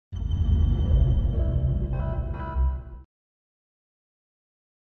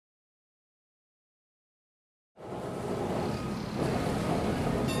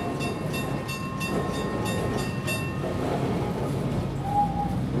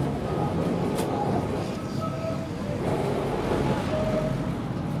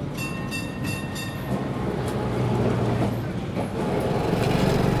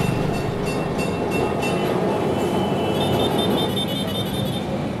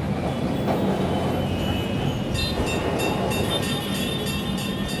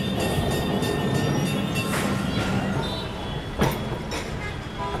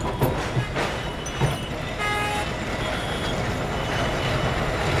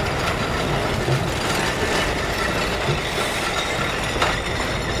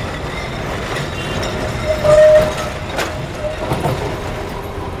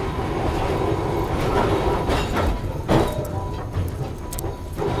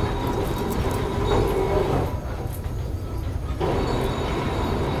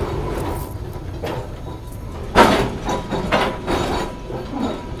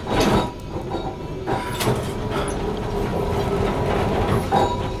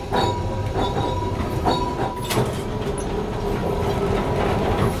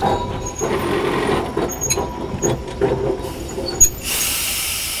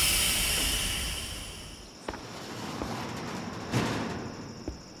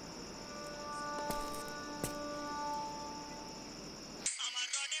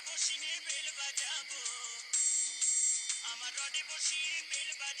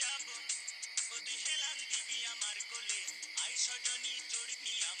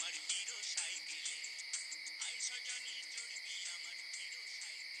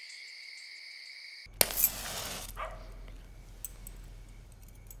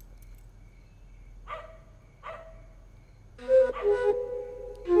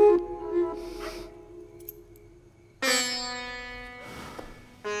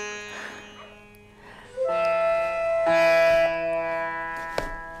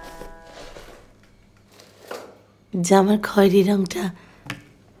জামার খয়েরি রংটা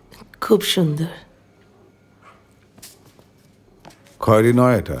খুব সুন্দর। খয়েরি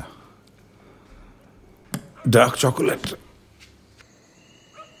নয়, এটা ডার্ক চকোলেট।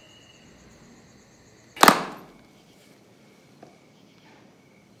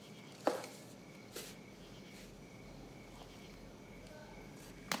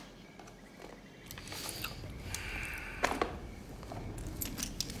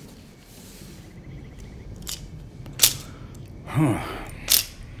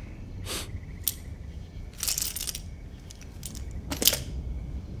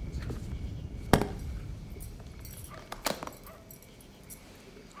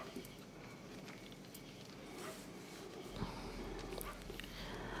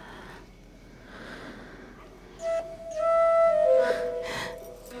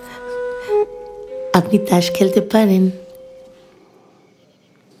 আপনি তাস খেলতে পারেন?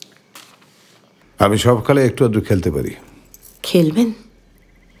 আমি সবকালে একটু আধটু খেলতে পারি। খেলবেন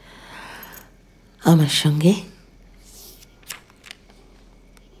আমার সঙ্গে?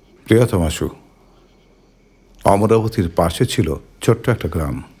 প্রিয়তমাশু, অমরাবতীর পাশে ছিল ছোট্ট একটা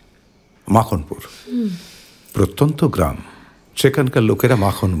গ্রাম, মাখনপুর। প্রত্যন্ত গ্রাম, সেখানকার লোকেরা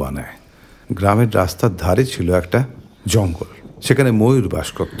মাখন বানায়। গ্রামের রাস্তার ধারে ছিল একটা জঙ্গল, সেখানে ময়ূর বাস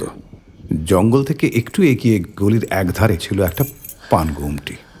করত। জঙ্গল থেকে একটু এগিয়ে গলির একধারে ছিল একটা পান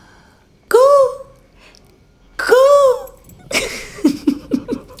গুমটি।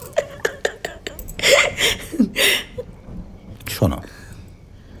 শোনো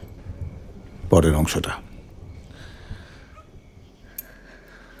পরের অংশটা।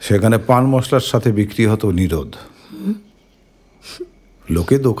 সেখানে পান মশলার সাথে বিক্রি হতো নিরোধ।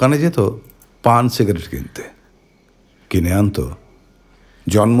 লোকে দোকানে যেত পান সিগারেট কিনতে, কিনে আনতো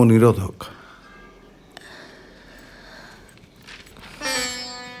জন্ম নিরোধক।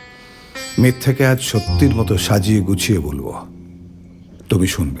 মিথ্যাকে আজ সত্যির মতো সাজিয়ে গুছিয়ে বলবো, তুমি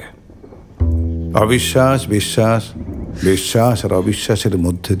শুনবে। অবিশ্বাস, বিশ্বাস, বিশ্বাস আর অবিশ্বাসের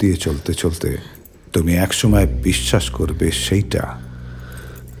মধ্যে দিয়ে চলতে চলতে তুমি একসময় বিশ্বাস করবে সেইটা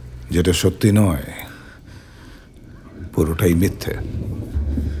যেটা সত্যি নয়, পুরোটাই মিথ্যে।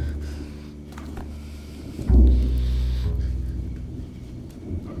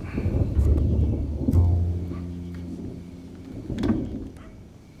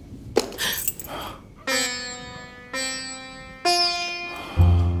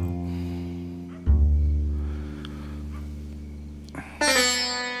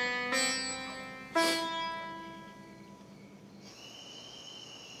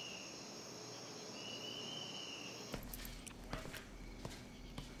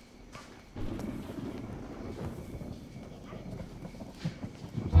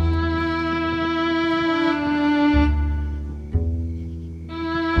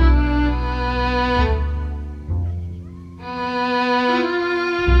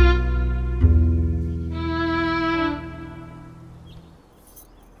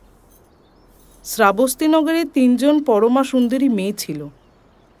 শ্রাবস্তীনগরে 3 জন পরমা সুন্দরী মেয়ে ছিল,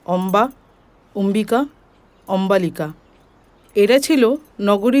 অম্বা, অম্বিকা, অম্বালিকা। এরা ছিল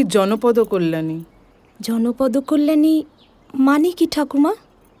নগরীর জনপদ কল্যাণী। জনপদ কল্যাণী মানে কি ঠাকুমা?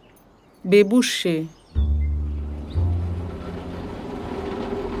 বেবুশ্যে।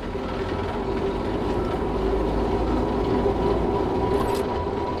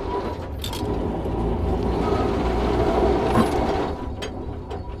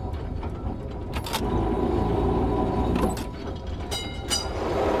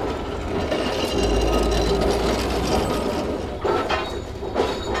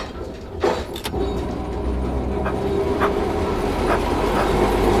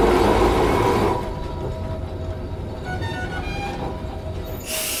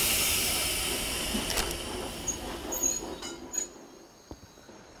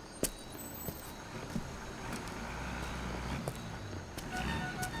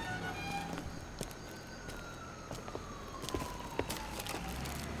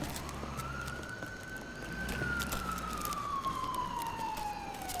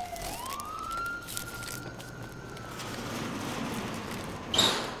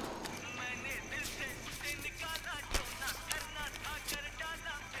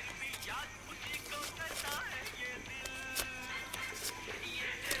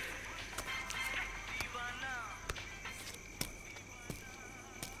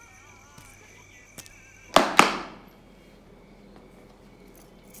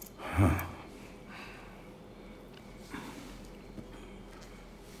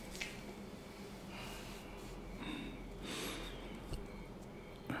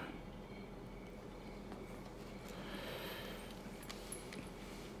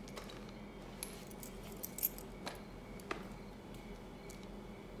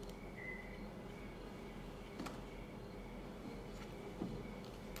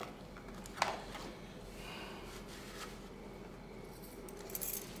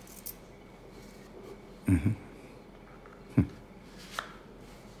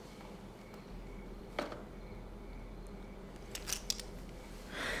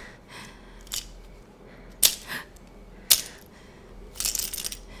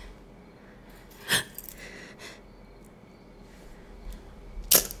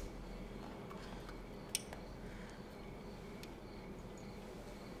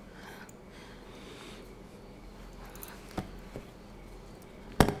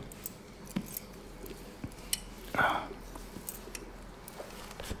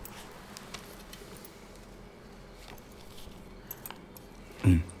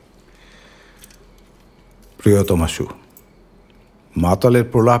 প্রিয়তমাশু, মাতালের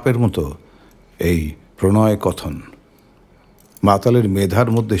প্রলাপের মতো এই প্রণয় কথন। মাতালের মেধার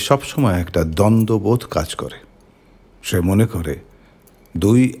মধ্যে সবসময় একটা দ্বন্দ্ববোধ কাজ করে। সে মনে করে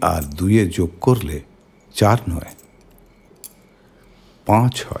 2 আর 2 যোগ করলে 4 নয়,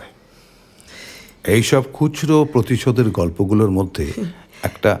 5 হয়। এইসব খুচরো প্রতিশোধের গল্পগুলোর মধ্যে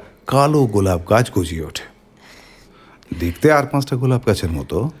একটা কালো গোলাপ গাছ গজিয়ে ওঠে। দেখতে আর 5টা গোলাপ গাছের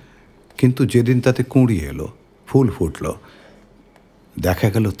মতো, কিন্তু যেদিন তাতে কুঁড়ি এলো, ফুল ফুটল, দেখা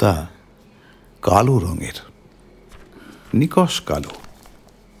গেল তা কালো রঙের, নিকষ কালো।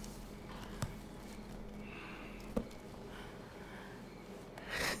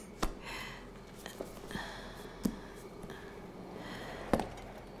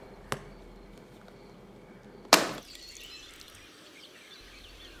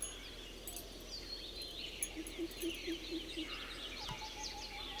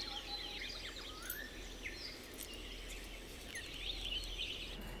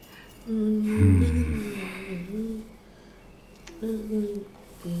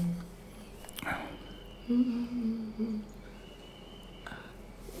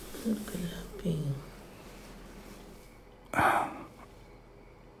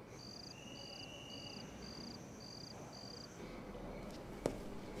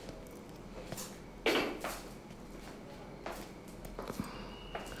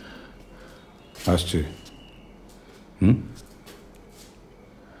 আসছে।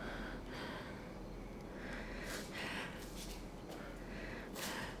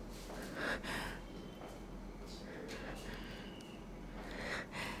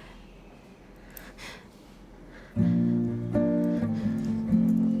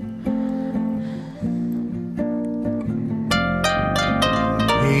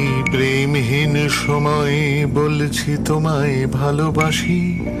 প্রেমহীন সময় বলছি তোমায় ভালোবাসি,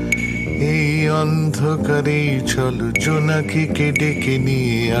 এই অন্ধকারে চলো জোনাকিকে ডেকে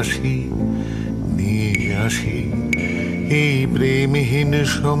নিয়ে আসি, নিয়ে আসি। এই প্রেমহীন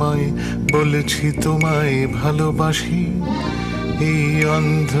সময় বলছি তোমায় ভালোবাসি, এই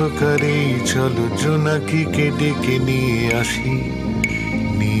অন্ধকারে চলো জোনাকিকে ডেকে নিয়ে আসি,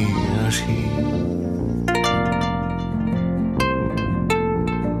 নিয়ে আসি।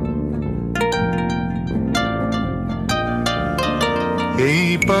 এই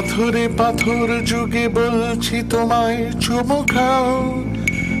পাথরে পাথর যুগে বলছি তোমায় চুমু খাও,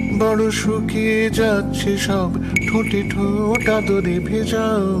 বড় শুকিয়ে যাচ্ছে সব, ঠোঁটে ঠোঁট আদরে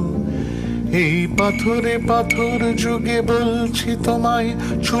ভেজাও। এই পাথরে পাথর যুগে বলছি তোমায়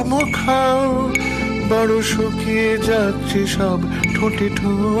চুমু খাও, বড় শুকিয়ে যাচ্ছে সব, ঠোঁটে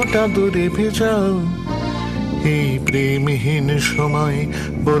ঠোঁট আদরে ভেজাও। এই প্রেমহীন সময়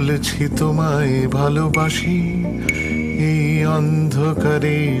বলছি তোমায় ভালোবাসি, এই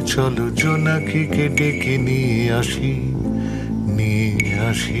অন্ধকারে চলো জোনাকিকে ডেকে নিয়ে আসি, নিয়ে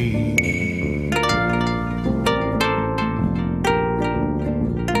আসি।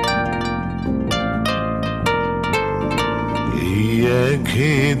 এই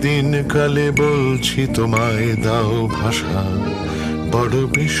একদিন কালে বলছি তোমায় দাও ভাষা, বড়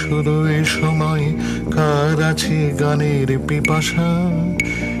বিশুর এ সময় কার আছে গানের পিপাসা।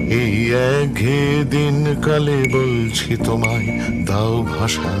 এই একদিন কালে বলছি তোমায় দাও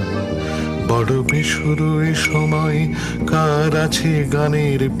ভাষা, বড় বিশুর এ সময় কার আছে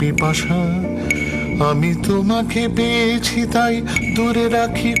গানের পিপাসা। আমি তোমাকে পেয়েছি তাই দূরে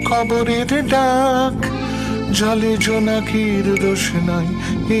রাখি কবরের ডাক, জলে জোনাকির দোষ নাই,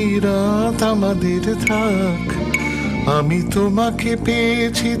 এই রাত আমাদের থাক। আমি তোমাকে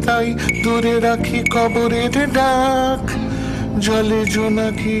পেয়েছি তাই দূরে রাখি কবরের ডাক, জলে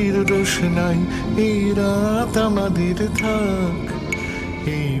জোনাকির দোষ নাই, এই রাত আমাদের থাক।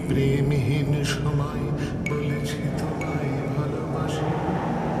 এই প্রেমহীন সময় বলেছি তোমায় ভালোবাসি।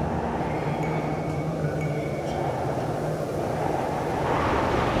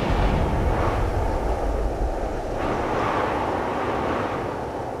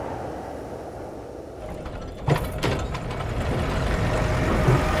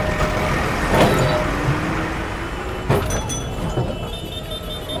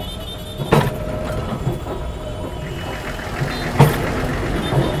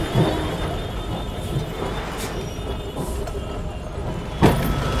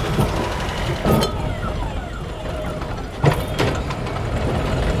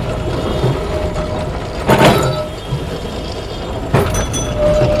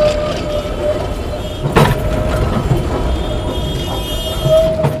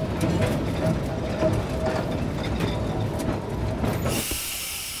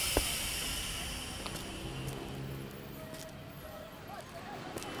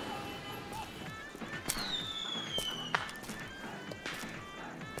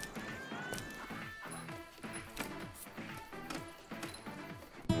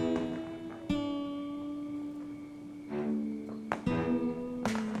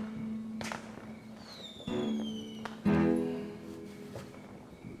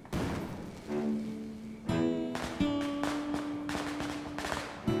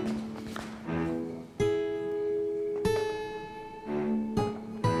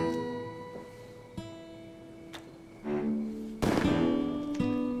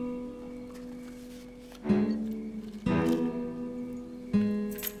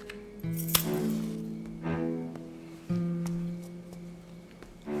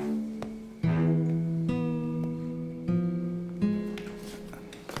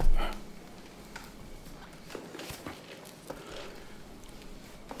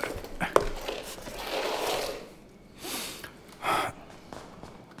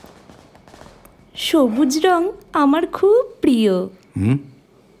 সবুজ রং আমার খুব প্রিয়।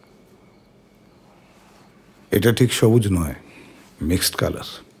 এটা ঠিক সবুজ নয়, মিক্সড কালার।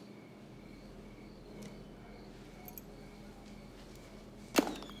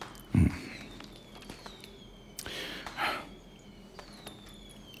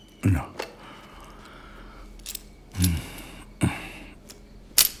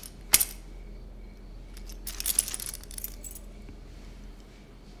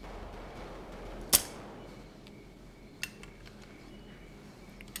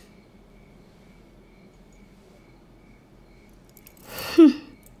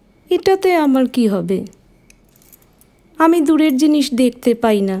 এটাতে আমার কি হবে? আমি দূরের জিনিস দেখতে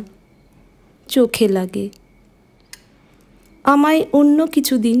পাই না, চোখে লাগে। আমায় অন্য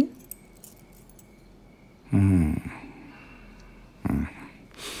কিছু দিন।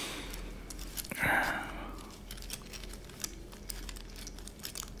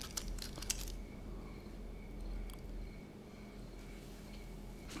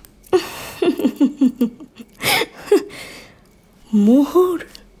 মোহর,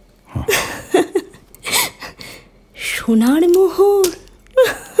 সোনার মোহর।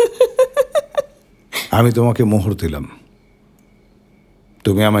 আমি তোমাকে মোহর দিলাম,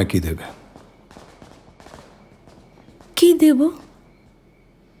 তুমি আমায় কি দেবে? কি দেব?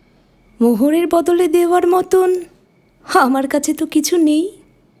 মোহরের বদলে দেওয়ার মতন আমার কাছে তো কিছু নেই।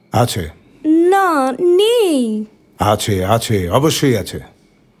 আছে। না, নেই। আছে, আছে, অবশ্যই আছে।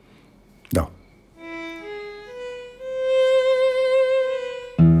 দাও।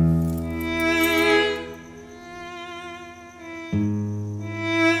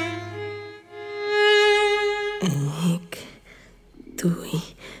 দুই,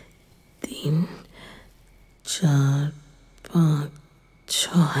 তিন, চার, পাঁচ,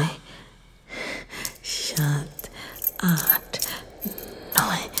 ছয়, সাত, আট,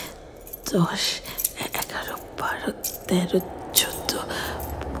 নয়, 10, 11, 12, 13, 14,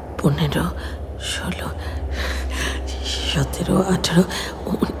 15, 16, 17, 18,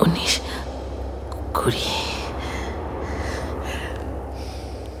 19, 20।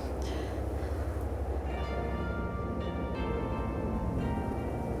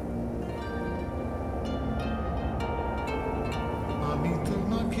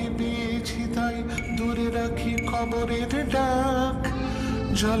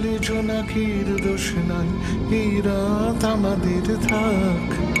 জলে জোনাকির দোষ নাই, এই রাত আমাদের থাক।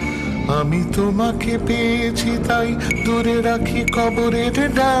 আমি তোমাকে পেয়েছি তাই দূরে রাখি কবরের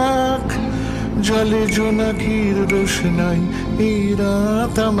ডাক। জলে জোনাকির দোষ নাই, এই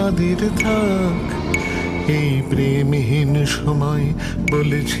রাত আমাদের থাক। এই প্রেমহীন সময়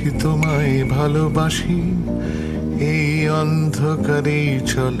বলেছি তোমায় ভালোবাসি। এই অন্ধকারে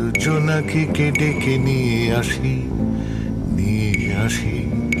চলো জোনাকিকে ডেকে নিয়ে আসি, নিয়ে আসি।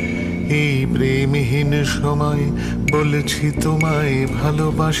 এই প্রেমহীন সময় বলেছি তোমায়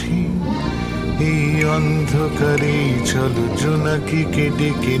ভালোবাসি। এই অন্ধকারে চলো জোনাকিকে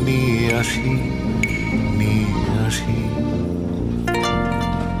ডেকে নিয়ে আসি, নিয়ে আসি।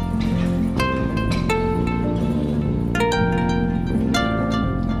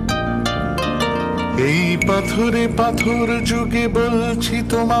 এই পাথরে পাথর যুগে বলছি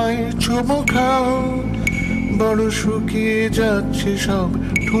তোমায় চুমু খাও। বড় শুকিয়ে যাচ্ছে সব,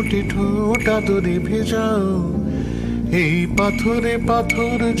 ঠোঁটে ঠোঁট আদরে ভেজাও। এই পাথরে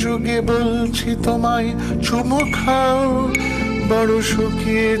পাথর যুগে বলছি তোমায় চুমু খাও। বড়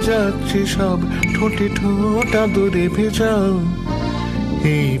শুকিয়ে যাচ্ছে সব, ঠোঁটে ঠোঁট আদরে ভেজাও।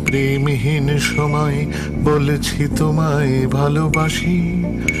 এই প্রেমহীন সময় বলেছি তোমায় ভালোবাসি।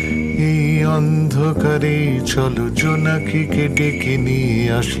 এই অন্ধকারে চলো জোনাকিকে ডেকে নিয়ে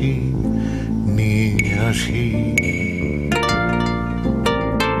আসি, নিয়ে আসি।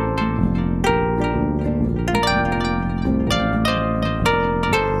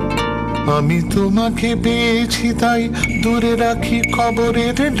 আমি তোমাকে পেয়েছি তাই দূরে রাখি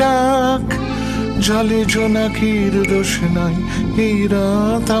কবরের ডাক। জলে জোনাকির দোষ নাই, এই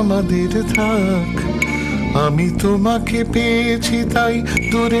রাত আমাদের থাক। আমি তোমাকে পেয়েছি তাই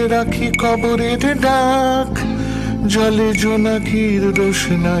দূরে রাখি কবরের ডাক। জলে জোনাকির দোষ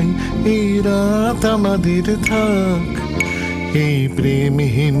নাই, এই রাত আমাদের থাক। এই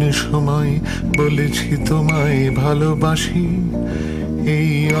প্রেমহীন সময় বলেছি তোমায় ভালোবাসি।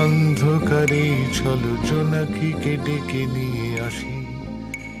 এই অন্ধকারে চলো জোনাকিকে ডেকে নিয়ে